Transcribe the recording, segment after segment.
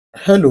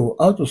Hello,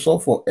 how to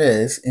solve for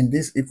s in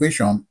this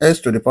equation?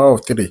 S to the power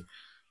of 3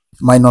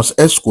 minus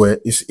s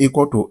squared is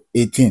equal to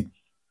 18.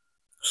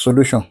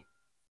 Solution.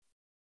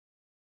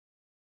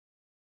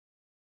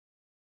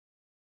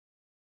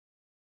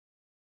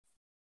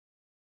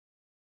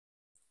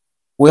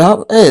 We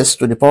have s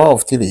to the power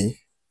of 3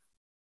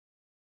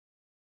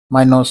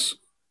 minus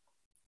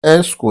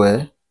s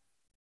squared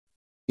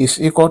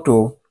is equal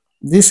to,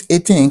 this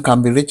 18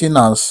 can be written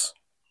as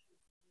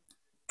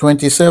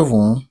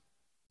 27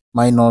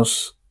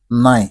 minus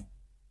 9.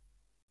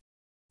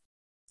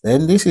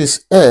 Then this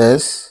is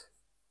s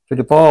to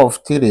the power of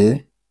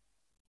 3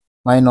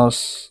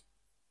 minus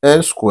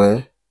s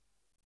squared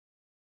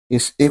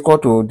is equal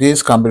to,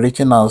 this can be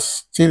written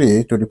as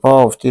 3 to the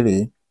power of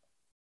 3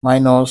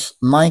 minus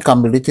 9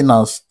 can be written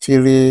as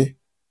 3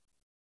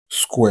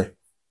 square.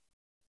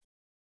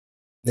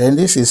 Then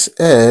this is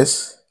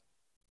s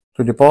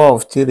to the power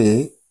of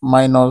 3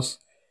 minus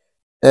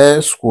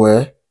s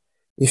square.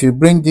 If you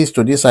bring this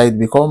to this side, it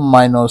becomes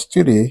minus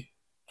 3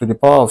 to the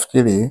power of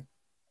 3.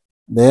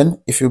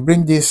 Then if you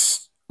bring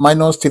this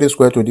minus 3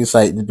 square to this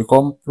side, it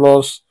becomes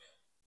plus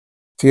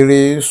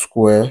 3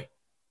 square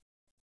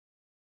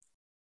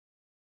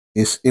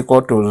is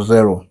equal to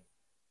 0.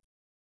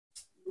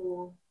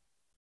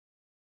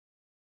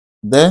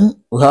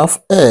 Then we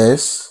have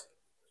s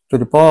to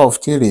the power of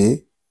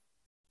 3.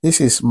 This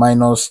is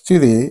minus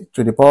 3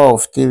 to the power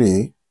of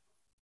 3.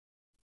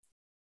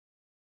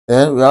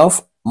 Then we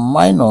have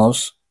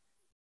minus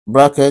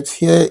bracket,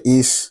 here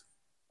is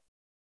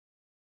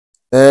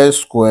s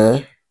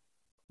square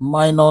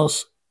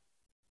minus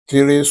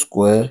 3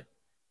 square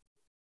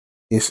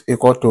is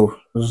equal to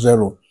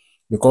 0.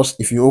 Because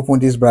if you open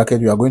this bracket,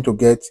 you are going to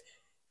get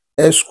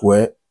s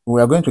square.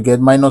 We are going to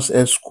get minus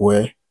s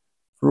square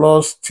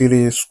plus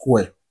 3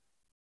 square.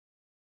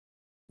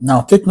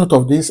 Now take note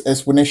of this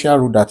exponential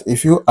rule, that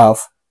if you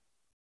have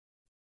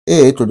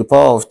a to the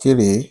power of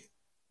 3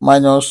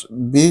 minus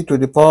b to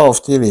the power of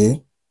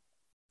 3,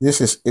 this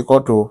is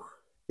equal to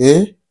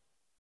a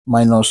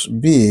minus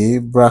b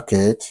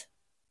bracket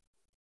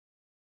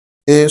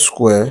a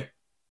square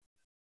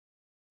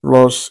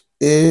plus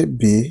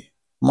ab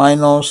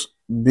minus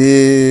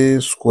b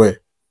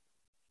square.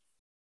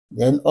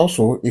 Then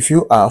also, if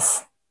you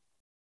have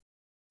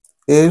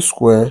a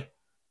square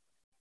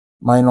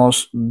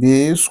minus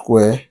b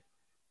square,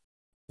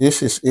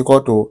 this is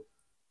equal to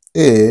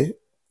a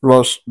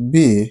plus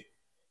b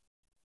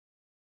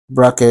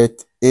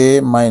bracket a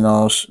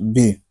minus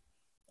b.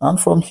 And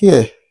from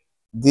here,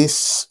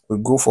 this will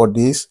go for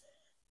this,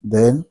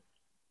 then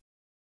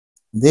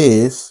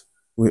this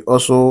will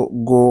also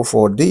go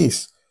for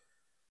this,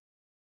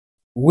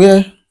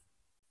 where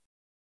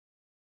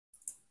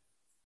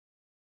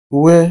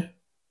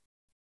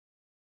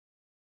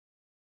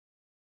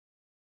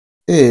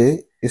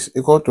a is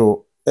equal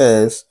to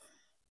s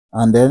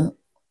and then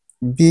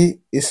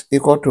b is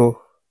equal to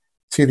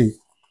 3.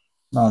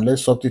 Now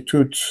let's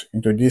substitute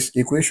into this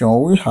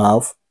equation. We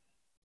have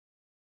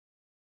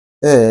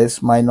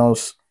s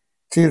minus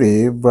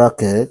 3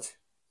 bracket,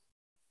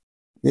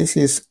 this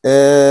is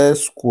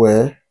s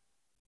square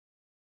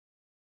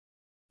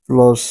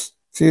plus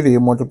 3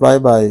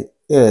 multiplied by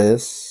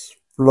s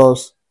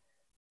plus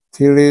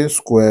 3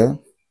 square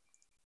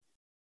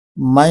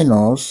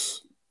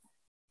minus,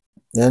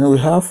 then we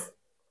have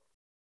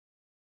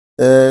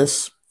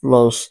s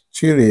plus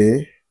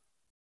 3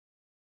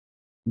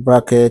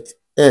 bracket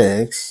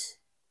x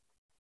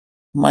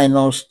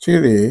minus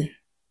 3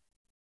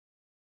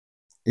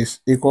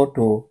 is equal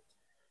to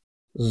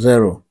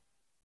 0.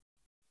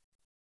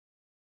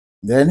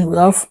 Then we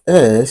have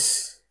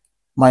s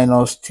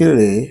minus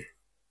 3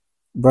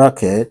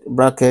 bracket,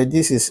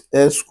 this is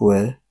s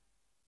square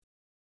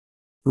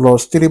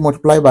plus 3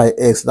 multiplied by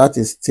x, that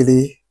is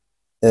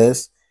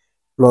 3s,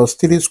 plus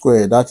 3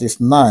 square, that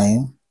is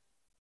 9,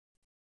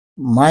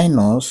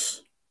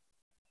 minus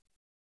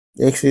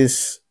x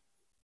is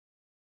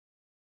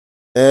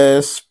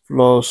s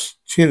plus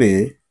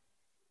 3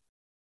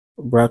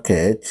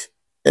 bracket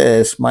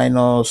s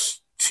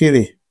minus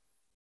 3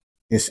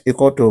 is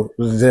equal to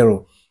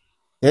 0.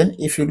 Then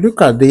if you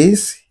look at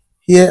this,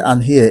 here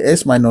and here,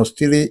 s minus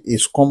 3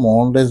 is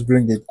common. Let's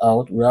bring it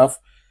out. We have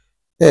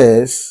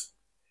s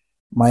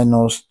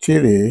minus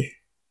 3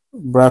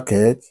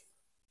 bracket.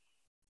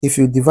 If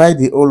you divide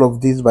the whole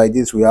of this by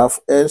this, we have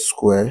s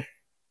square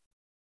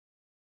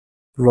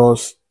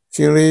plus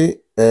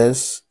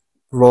 3s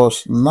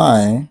plus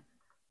 9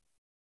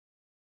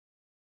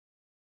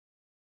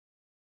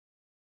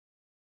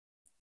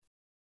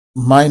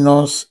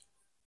 minus,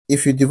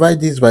 if you divide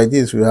this by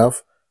this, we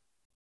have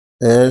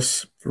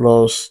s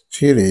plus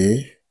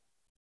 3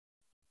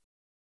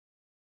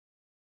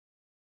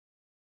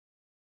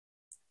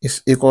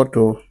 is equal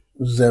to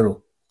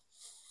 0.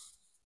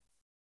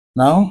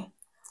 Now,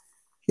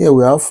 here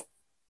we have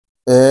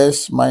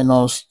s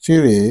minus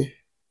 3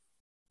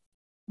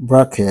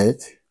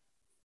 bracket.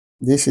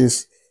 This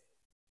is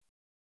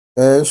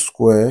s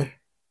square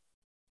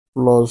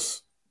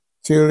plus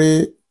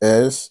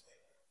 3s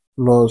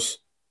plus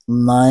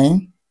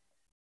 9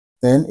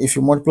 Then if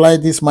you multiply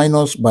this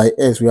minus by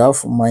s, we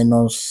have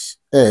minus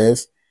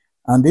s,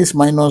 and this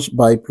minus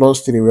by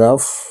plus 3, we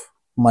have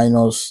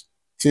minus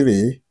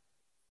 3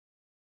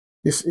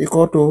 is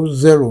equal to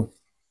 0.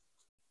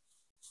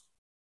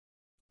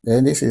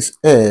 Then this is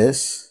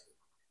s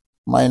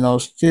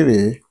minus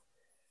 3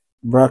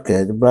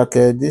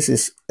 bracket, this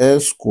is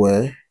s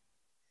square,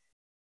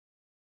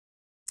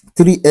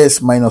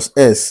 3s minus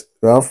s,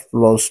 we have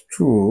plus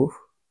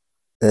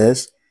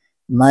 2s,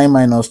 9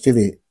 minus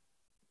 3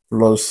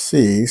 plus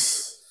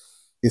 6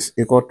 is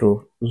equal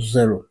to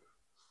 0.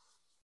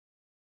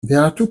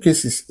 There are two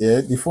cases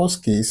here. The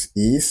first case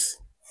is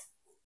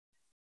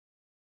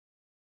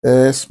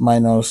s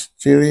minus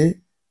 3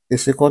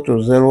 is equal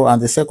to 0,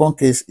 and the second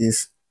case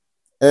is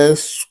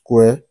s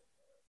square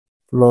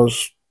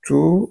plus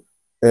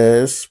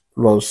 2s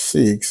plus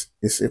 6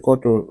 is equal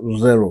to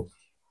 0.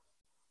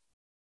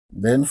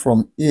 Then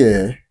from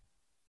here,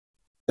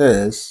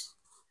 s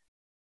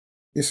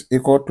is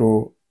equal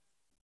to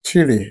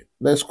 3.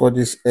 Let's call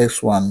this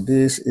x1.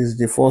 This is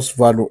the first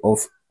value of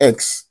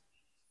x.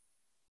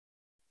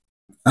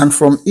 And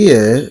from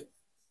here,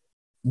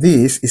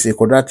 this is a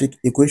quadratic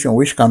equation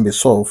which can be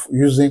solved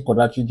using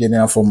quadratic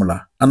general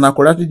formula. And our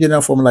quadratic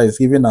general formula is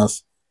given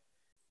as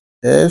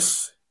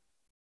s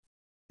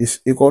is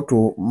equal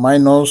to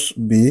minus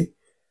b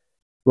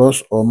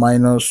plus or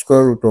minus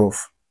square root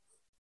of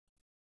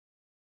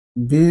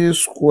b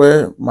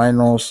square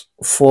minus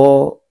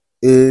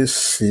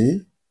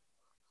 4ac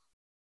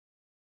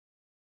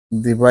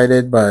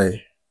divided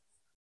by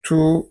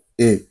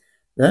 2a.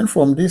 Then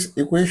from this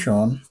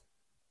equation,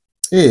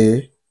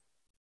 a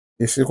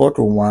is equal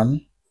to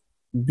 1,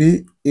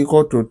 b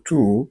equal to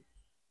 2,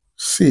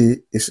 c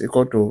is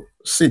equal to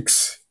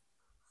 6.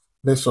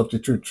 Let's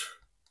substitute.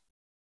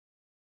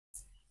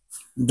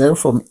 Then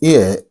from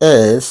here,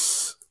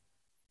 s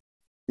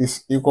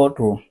is equal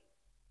to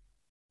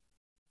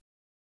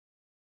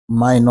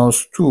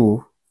minus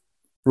 2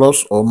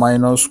 plus or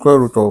minus square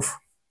root of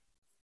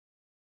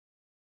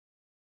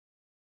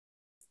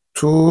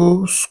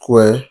 2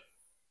 square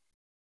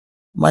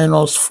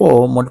minus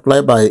 4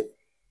 multiplied by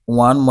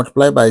 1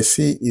 multiplied by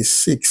c is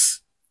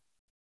 6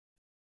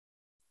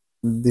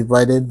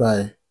 divided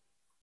by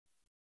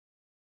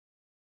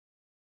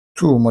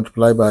 2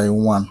 multiplied by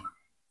 1.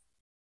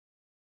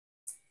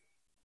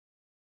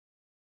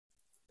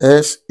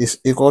 S is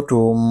equal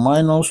to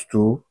minus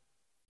 2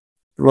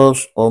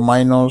 plus or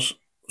minus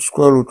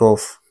square root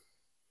of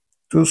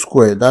 2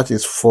 square, that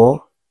is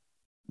 4,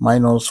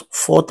 minus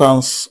 4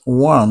 times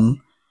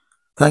 1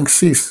 times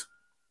 6,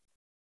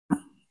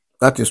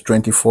 that is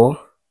 24,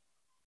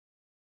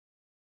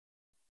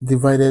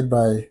 divided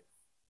by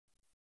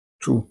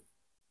 2.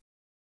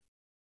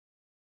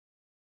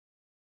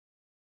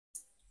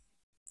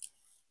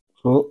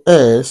 So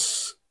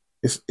s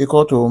is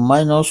equal to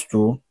minus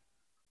 2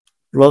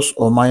 plus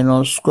or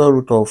minus square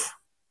root of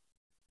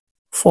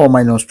 4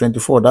 minus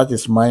 24, that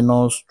is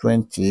minus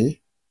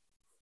 20,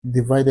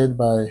 divided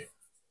by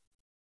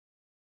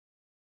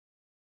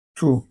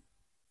 2.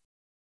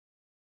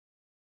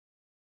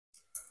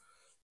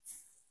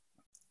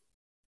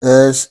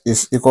 S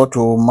is equal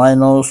to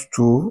minus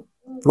 2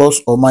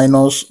 plus or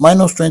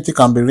minus 20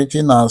 can be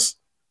written as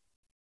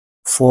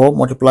 4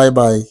 multiplied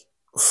by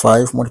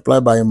 5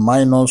 multiplied by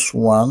minus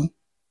 1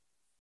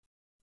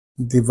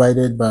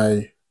 divided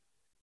by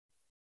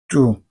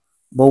 2.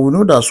 But we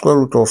know that square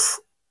root of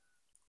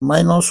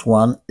minus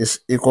 1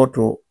 is equal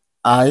to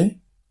I.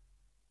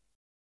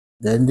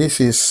 Then this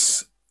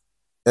is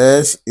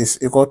s is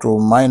equal to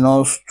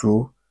minus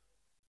 2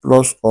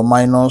 plus or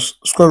minus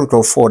square root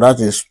of 4, that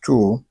is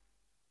 2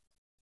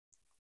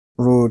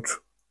 root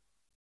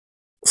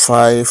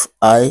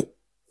 5i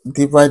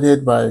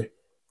divided by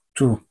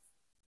 2.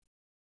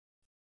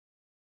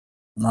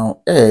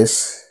 Now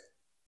s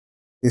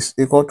is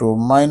equal to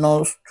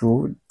minus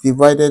 2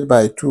 divided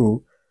by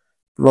 2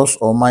 plus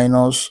or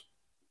minus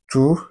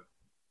 2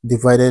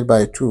 divided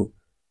by 2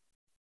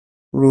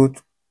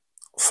 root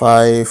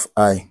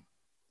 5i.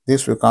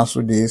 This will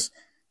cancel this.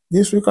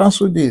 This will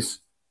cancel this.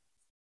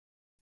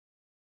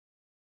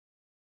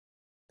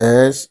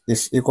 S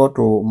is equal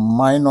to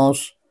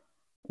minus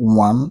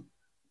 1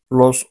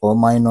 plus or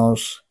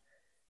minus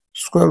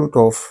square root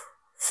of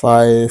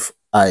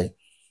 5i.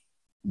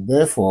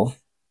 Therefore,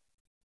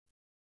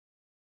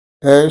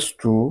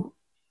 S2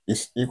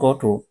 is equal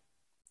to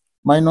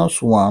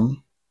minus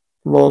 1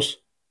 plus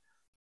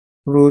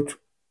root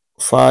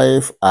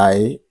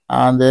 5i,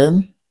 and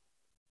then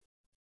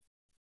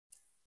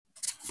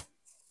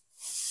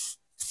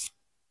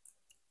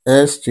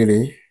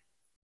S3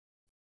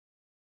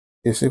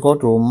 is equal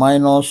to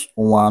minus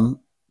 1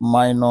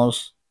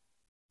 minus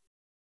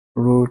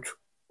root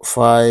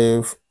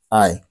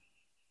 5i.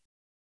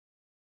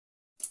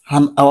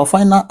 And our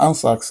final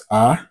answers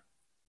are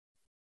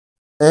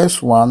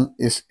S1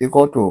 is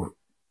equal to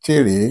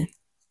 3,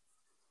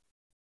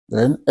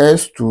 then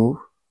S2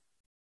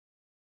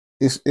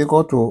 is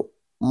equal to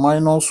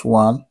minus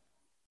 1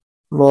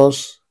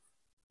 plus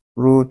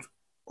root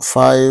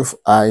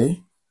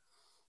 5i,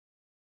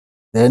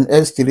 then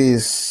S3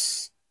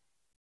 is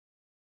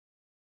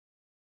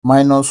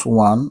minus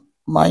 1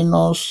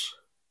 minus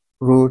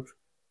root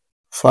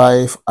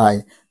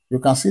 5i. You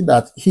can see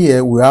that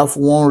here we have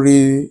one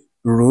real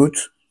root,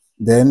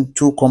 then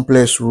two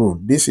complex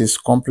root. This is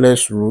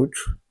complex root.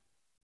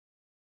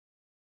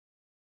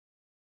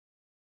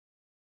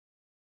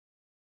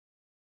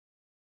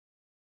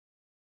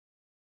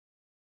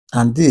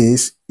 And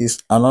this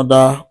is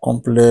another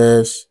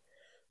complex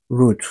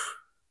root.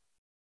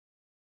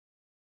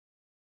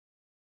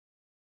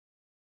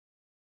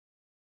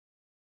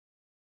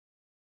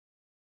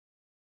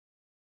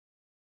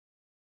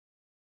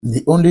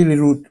 The only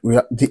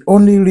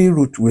real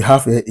root we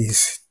have here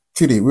is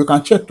 3. We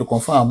can check to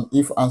confirm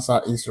if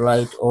answer is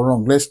right or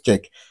wrong. Let's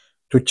check.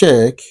 To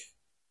check,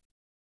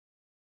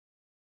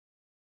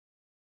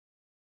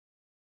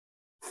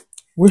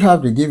 we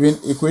have the given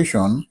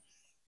equation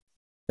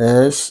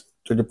s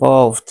to the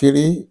power of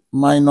 3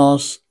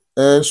 minus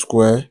s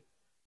square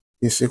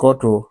is equal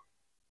to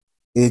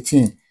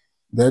 18.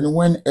 Then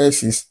when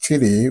s is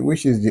 3,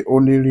 which is the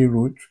only real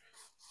root,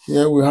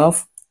 here we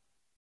have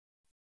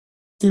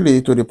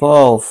 3 to the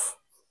power of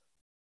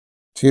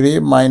 3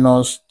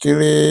 minus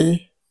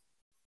 3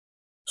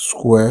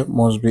 square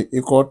must be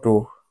equal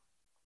to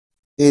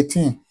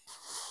 18.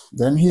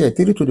 Then here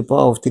 3 to the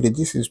power of 3,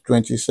 this is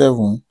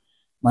 27,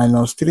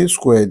 minus 3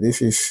 squared,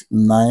 this is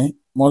 9,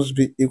 must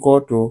be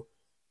equal to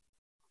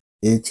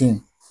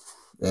 18.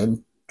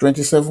 Then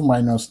 27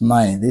 minus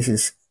 9, this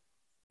is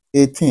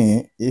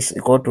 18, is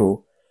equal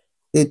to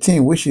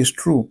 18, which is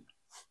true.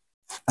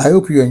 I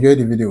hope you enjoyed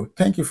the video.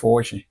 Thank you for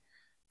watching.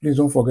 Please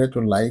don't forget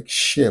to like,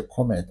 share,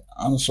 comment,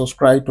 and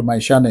subscribe to my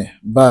channel.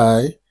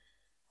 Bye.